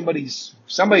label. Somebody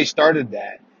started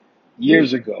that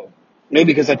years ago.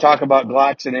 Maybe because I talk about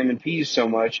Glocks and M&Ps so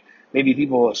much, maybe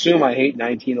people assume I hate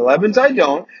 1911s. I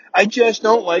don't. I just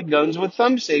don't like guns with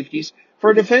thumb safeties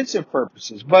for defensive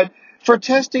purposes. But for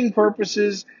testing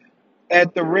purposes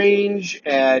at the range,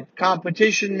 at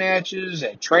competition matches,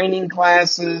 at training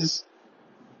classes,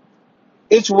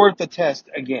 it's worth the test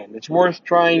again. It's worth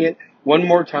trying it one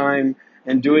more time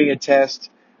and doing a test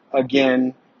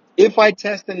again. If I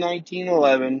test a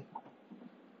 1911,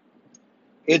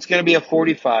 it's going to be a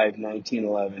 45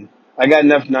 1911. I got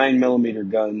enough 9mm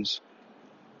guns,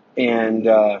 and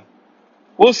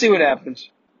we'll see what happens.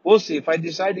 We'll see. If I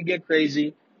decide to get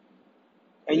crazy,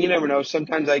 and you never know,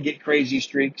 sometimes I get crazy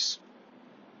streaks,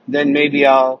 then maybe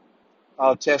I'll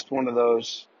test one of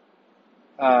those.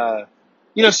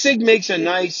 SIG makes a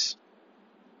nice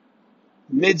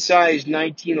mid-sized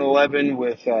 1911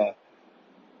 with a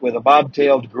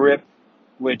bobtailed grip,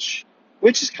 which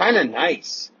is kind of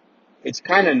nice. It's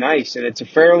kind of nice, and it's a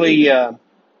fairly,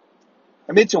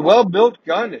 it's a well-built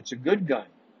gun. It's a good gun.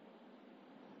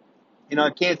 I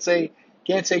can't say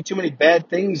too many bad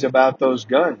things about those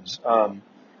guns.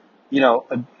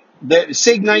 The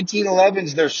SIG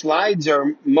 1911s, their slides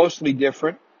are mostly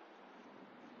different.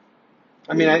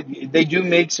 They do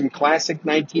make some classic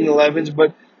 1911s,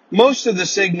 but most of the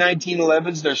SIG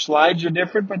 1911s, their slides are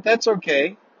different, but that's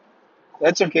okay.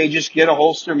 That's okay. Just get a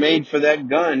holster made for that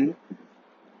gun,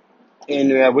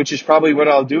 and which is probably what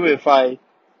I'll do if I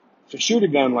shoot a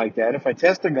gun like that, if I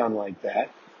test a gun like that.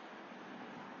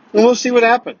 And we'll see what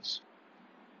happens.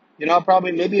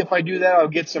 Maybe if I do that, I'll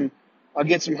get some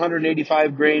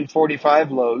 185 grain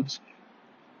 45 loads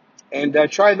and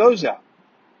try those out.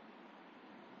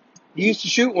 I used to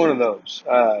shoot one of those.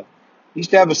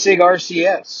 Used to have a SIG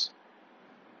RCS.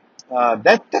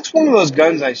 That's one of those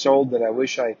guns I sold that I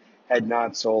wish I had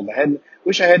not sold.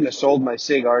 Wish I hadn't sold my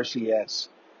SIG RCS.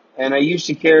 And I used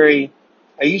to carry,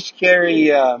 I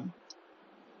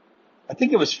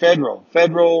think it was Federal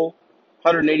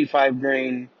 185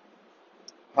 grain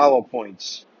hollow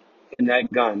points in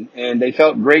that gun, and they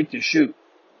felt great to shoot.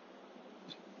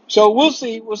 So we'll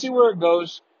see where it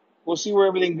goes. We'll see where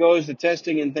everything goes, the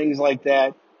testing and things like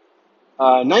that.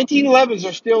 1911s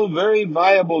are still very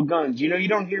viable guns. You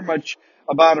don't hear much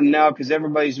about them now because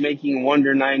everybody's making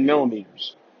Wonder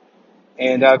 9mm.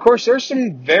 And, of course, there's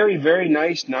some very, very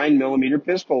nice 9mm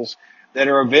pistols that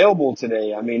are available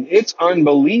today. It's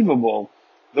unbelievable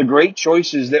the great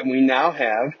choices that we now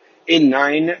have in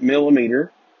 9mm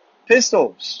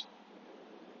pistols.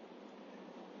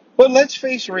 But let's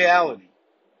face reality.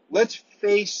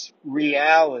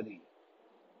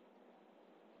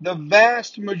 The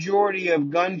vast majority of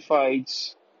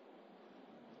gunfights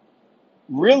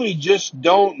really just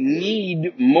don't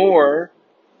need more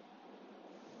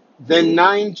than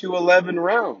 9 to 11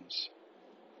 rounds.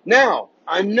 Now,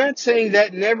 I'm not saying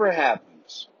that never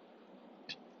happens.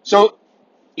 So,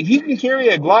 if you can carry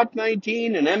a Glock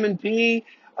 19, an M&P,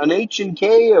 an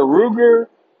H&K, a Ruger,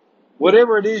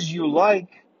 whatever it is you like,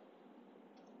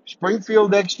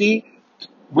 Springfield XD,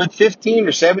 with 15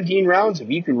 or 17 rounds, if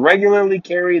you can regularly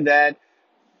carry that,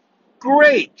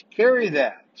 great, carry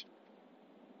that.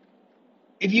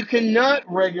 If you cannot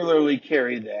regularly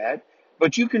carry that,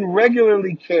 but you can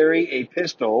regularly carry a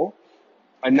pistol,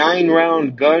 a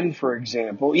 9-round gun, for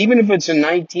example, even if it's a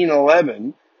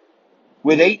 1911,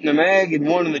 with 8 in the mag and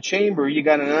 1 in the chamber, you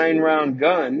got a 9-round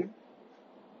gun.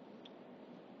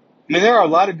 There are a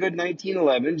lot of good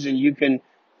 1911s, and you can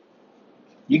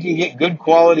get good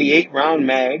quality 8-round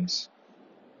mags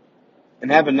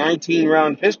and have a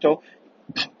 19-round pistol.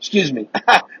 Excuse me,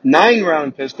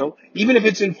 9-round pistol. Even if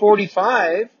it's in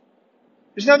 45,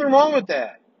 there's nothing wrong with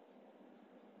that.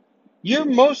 You're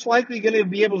most likely going to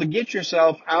be able to get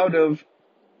yourself out of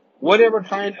whatever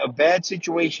kind of bad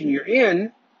situation you're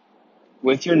in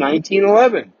with your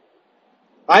 1911.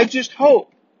 I just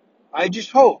hope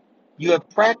you have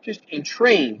practiced and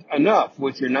trained enough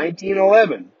with your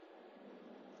 1911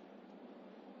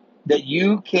 that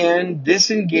you can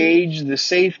disengage the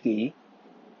safety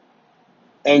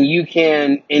and you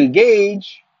can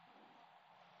engage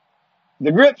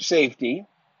the grip safety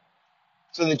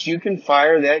so that you can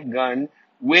fire that gun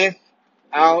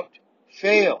without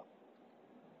fail.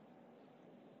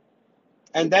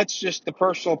 And that's just the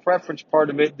personal preference part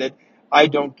of it that I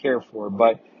don't care for.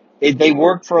 But if they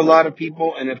work for a lot of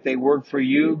people, and if they work for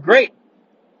you, great.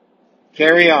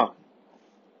 Carry on.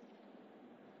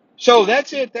 So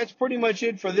that's it. That's pretty much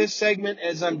it for this segment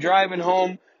as I'm driving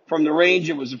home from the range.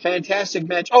 It was a fantastic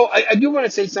match. Oh, I do want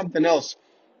to say something else.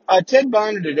 Ted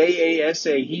Bonnet at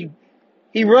AASA,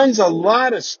 he runs a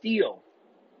lot of steel.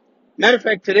 Matter of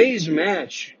fact, today's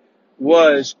match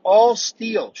was all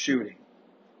steel shooting.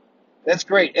 That's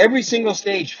great. Every single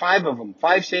stage, 5 of them,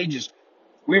 5 stages,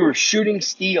 we were shooting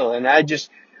steel. And I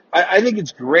think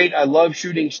it's great. I love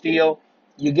shooting steel.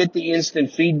 You get the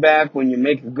instant feedback when you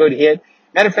make a good hit.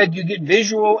 Matter of fact, you get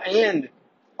visual and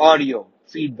audio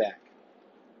feedback.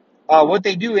 What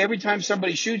they do, every time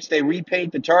somebody shoots, they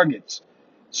repaint the targets.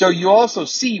 So you also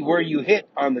see where you hit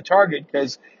on the target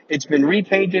because it's been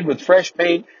repainted with fresh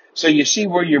paint. So you see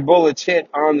where your bullets hit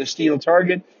on the steel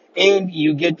target, and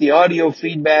you get the audio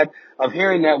feedback of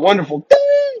hearing that wonderful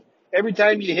ding. Every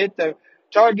time you hit the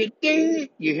target, ding,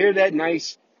 you hear that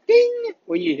nice ding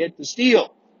when you hit the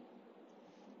steel.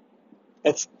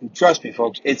 Trust me,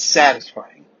 folks, it's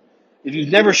satisfying. If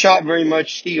you've never shot very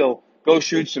much steel, go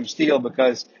shoot some steel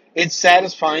because it's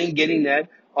satisfying getting that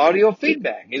audio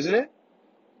feedback, isn't it?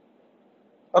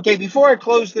 Okay, before I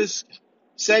close this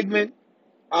segment,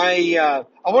 I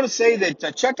want to say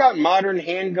that check out Modern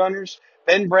Handgunners.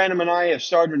 Ben Branham and I have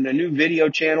started a new video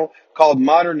channel called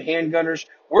Modern Handgunners.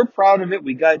 We're proud of it.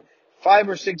 We got 5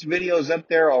 or 6 videos up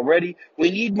there already. We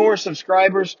need more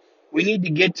subscribers. We need to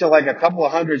get to like a couple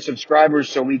of hundred subscribers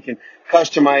so we can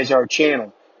customize our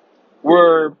channel.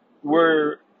 We're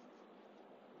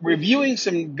reviewing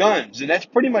some guns, and that's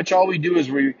pretty much all we do is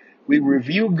we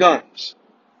review guns.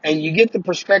 And you get the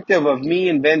perspective of me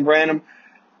and Ben Branham.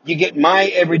 You get my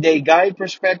everyday guy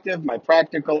perspective, my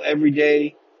practical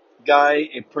everyday guy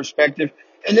perspective.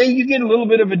 And then you get a little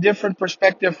bit of a different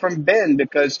perspective from Ben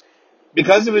because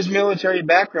of his military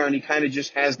background, he kind of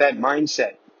just has that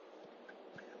mindset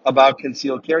about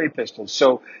concealed carry pistols.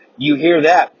 So you hear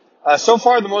that. So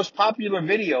far, the most popular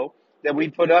video that we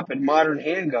put up at Modern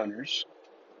Handgunners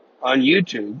on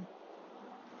YouTube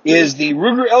is the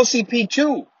Ruger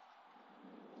LCP2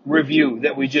 review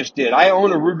that we just did. I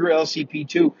own a Ruger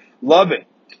LCP2. Love it.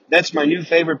 That's my new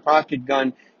favorite pocket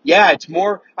gun. Yeah,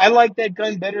 I like that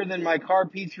gun better than my Car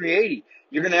P380.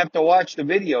 You're going to have to watch the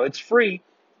video. It's free.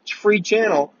 It's a free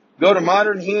channel. Go to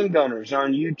Modern Handgunners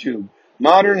on YouTube.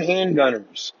 Modern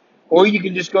Handgunners. Or you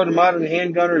can just go to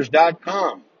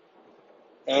modernhandgunners.com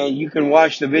and you can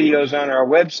watch the videos on our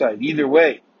website. Either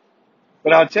way.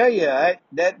 But I'll tell you,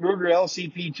 that Ruger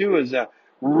LCP2 is a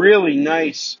really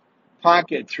nice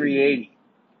pocket 380.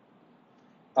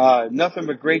 Nothing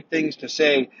but great things to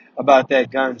say about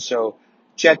that gun, so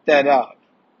check that out.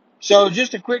 So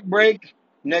just a quick break.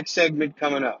 Next segment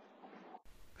coming up.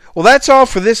 Well, that's all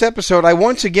for this episode. I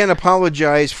once again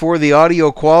apologize for the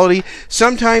audio quality.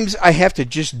 Sometimes I have to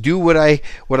just do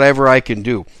whatever I can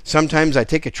do. Sometimes I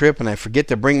take a trip and I forget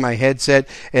to bring my headset,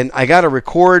 and I got to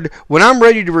record. When I'm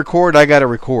ready to record, I got to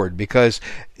record because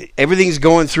everything's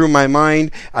going through my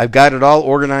mind. I've got it all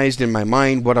organized in my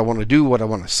mind, what I want to do, what I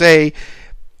want to say.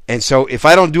 And so if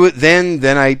I don't do it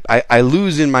then I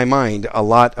lose in my mind a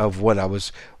lot of what I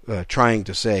was trying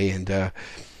to say. And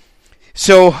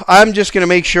so I'm just going to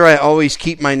make sure I always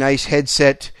keep my nice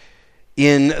headset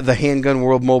in the Handgun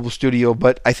World Mobile Studio,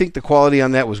 but I think the quality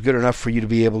on that was good enough for you to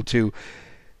be able to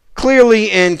clearly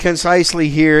and concisely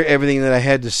hear everything that I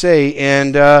had to say.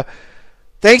 And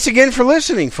thanks again for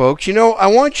listening, folks. You know, I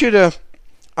want you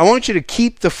to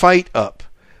keep the fight up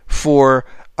for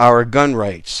our gun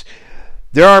rights.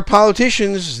 There are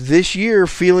politicians this year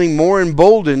feeling more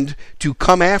emboldened to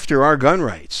come after our gun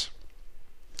rights.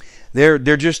 They're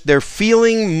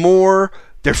feeling more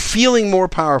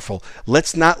powerful.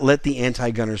 Let's not let the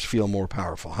anti-gunners feel more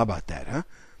powerful. How about that, huh?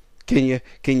 Can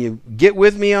you get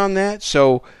with me on that?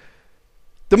 So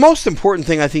the most important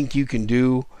thing I think you can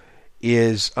do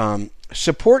is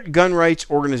support gun rights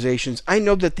organizations. I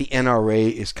know that the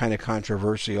NRA is kind of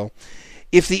controversial.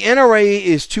 If the NRA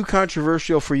is too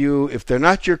controversial for you, if they're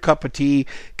not your cup of tea,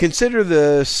 consider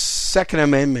the Second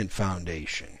Amendment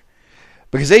Foundation.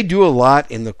 Because they do a lot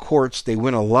in the courts. They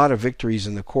win a lot of victories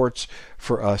in the courts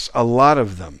for us, a lot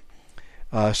of them.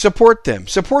 Support them.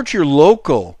 Support your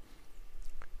local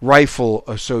rifle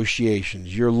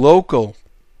associations, your local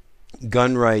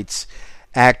gun rights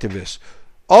activists.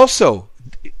 Also,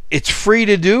 it's free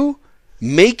to do.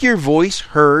 Make your voice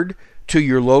heard to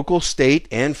your local, state,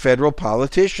 and federal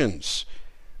politicians.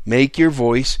 Make your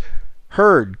voice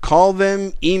heard. Call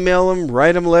them, email them,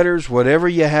 write them letters, whatever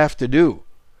you have to do.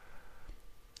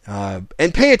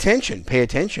 And pay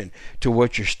attention to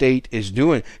what your state is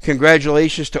doing.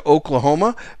 Congratulations to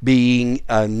Oklahoma being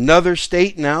another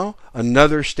state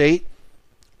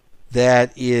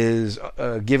that is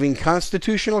giving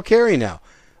constitutional carry now.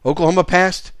 Oklahoma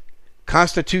passed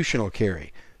constitutional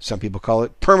carry. Some people call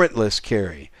it permitless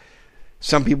carry.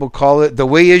 Some people call it the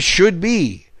way it should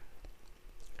be.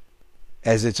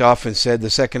 As it's often said,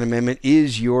 the Second Amendment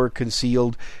is your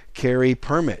concealed carry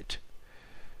permit.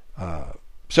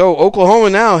 So Oklahoma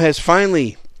now has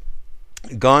finally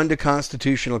gone to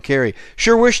constitutional carry.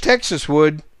 Sure wish Texas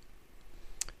would.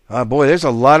 Boy, there's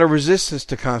a lot of resistance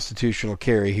to constitutional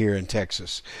carry here in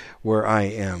Texas, where I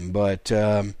am. But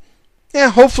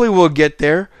hopefully we'll get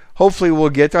there. Hopefully we'll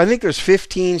get there. I think there's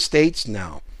 15 states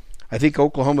now. I think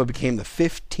Oklahoma became the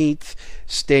 15th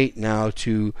state now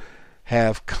to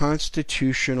have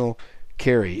constitutional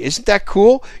carry. Isn't that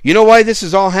cool? You know why this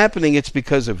is all happening? It's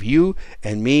because of you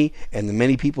and me and the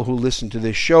many people who listen to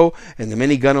this show and the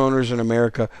many gun owners in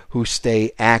America who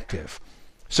stay active.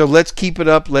 So let's keep it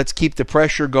up. Let's keep the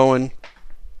pressure going.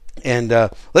 And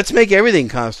let's make everything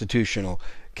constitutional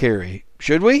carry.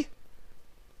 Should we?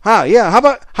 Yeah.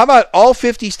 How about all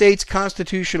 50 states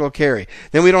constitutional carry?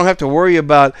 Then we don't have to worry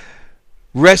about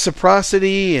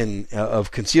reciprocity and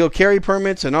of concealed carry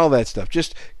permits and all that stuff.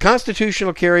 Just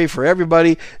constitutional carry for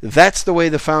everybody. That's the way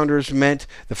the founders meant,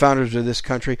 the founders of this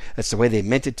country. That's the way they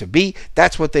meant it to be.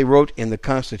 That's what they wrote in the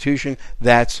Constitution.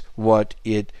 That's what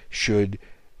it should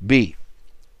be.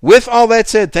 With all that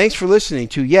said, thanks for listening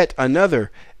to yet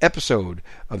another episode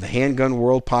of the Handgun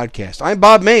World Podcast. I'm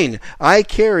Bob Mayne. I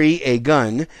carry a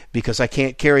gun because I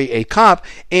can't carry a cop,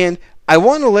 and I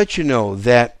want to let you know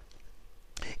that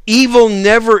evil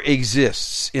never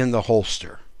exists in the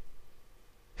holster.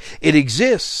 It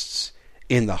exists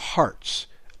in the hearts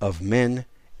of men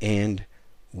and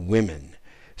women.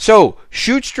 So,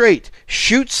 shoot straight,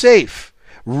 shoot safe.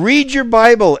 Read your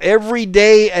Bible every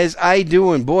day as I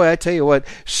do. And boy, I tell you what,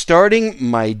 starting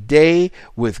my day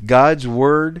with God's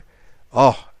Word,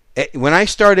 when I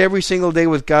start every single day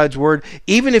with God's Word,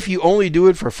 even if you only do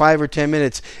it for 5 or 10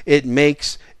 minutes, it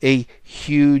makes a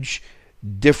huge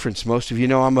difference. Most of you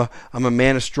know I'm a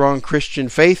man of strong Christian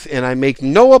faith, and I make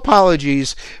no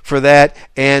apologies for that,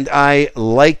 and I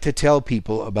like to tell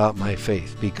people about my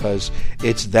faith because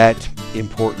it's that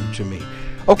important to me.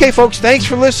 Okay, folks, thanks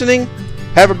for listening.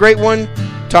 Have a great one.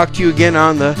 Talk to you again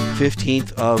on the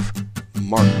 15th of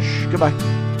March. Goodbye.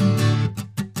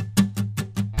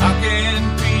 How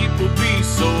can people be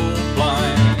so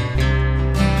blind?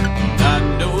 I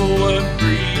know what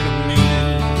freedom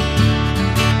means.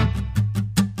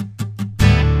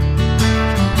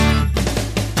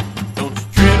 Don't you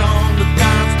tread on the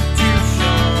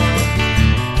Constitution.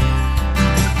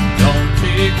 Don't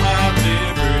take my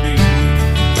liberty.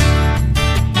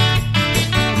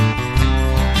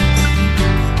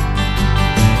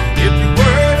 If you're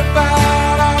worried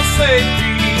about our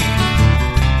safety,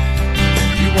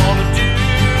 you want to do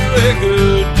a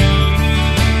good deed.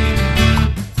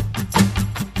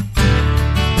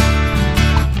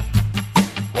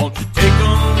 Won't you take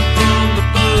them from the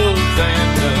bugs and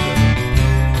dust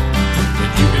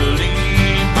that you can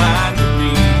leave behind to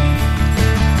me?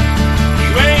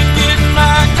 You ain't getting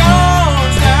my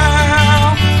guns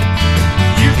now.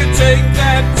 You can take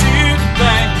that to the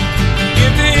bank.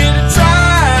 Give it a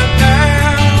try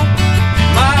now. It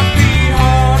might be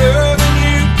harder than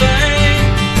you think,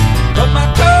 but my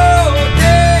cold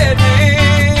dead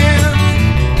hand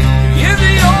is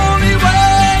the only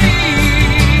way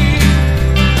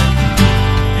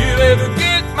you ever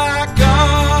get my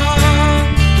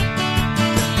gun.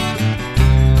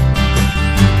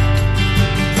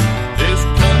 This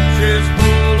country's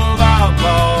full of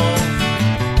outlaws.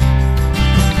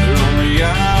 They're only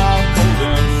out for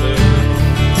themselves.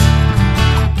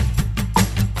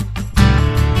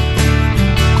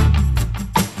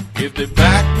 If they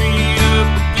back me up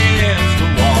against the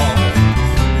wall,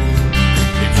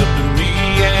 it's up to me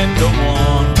and no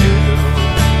one else.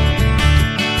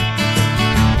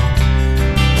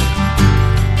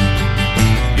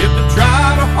 If they try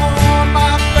to harm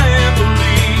my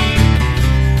family,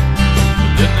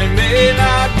 then they may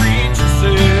not reach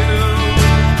yourself.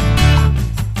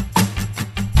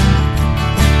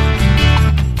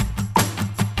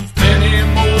 There's many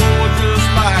more just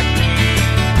like me,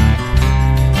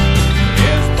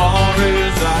 as far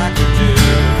as I can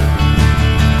tell.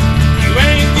 You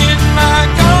ain't getting my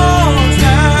guns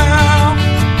now.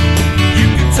 You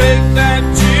can take that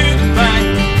to the bank.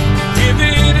 Give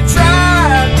it a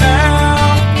try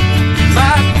now. It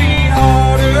might be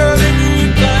harder than you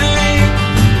think,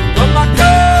 but my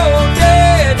cold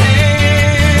dead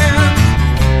hand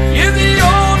is the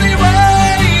only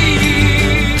way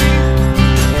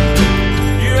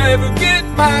you ever get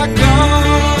my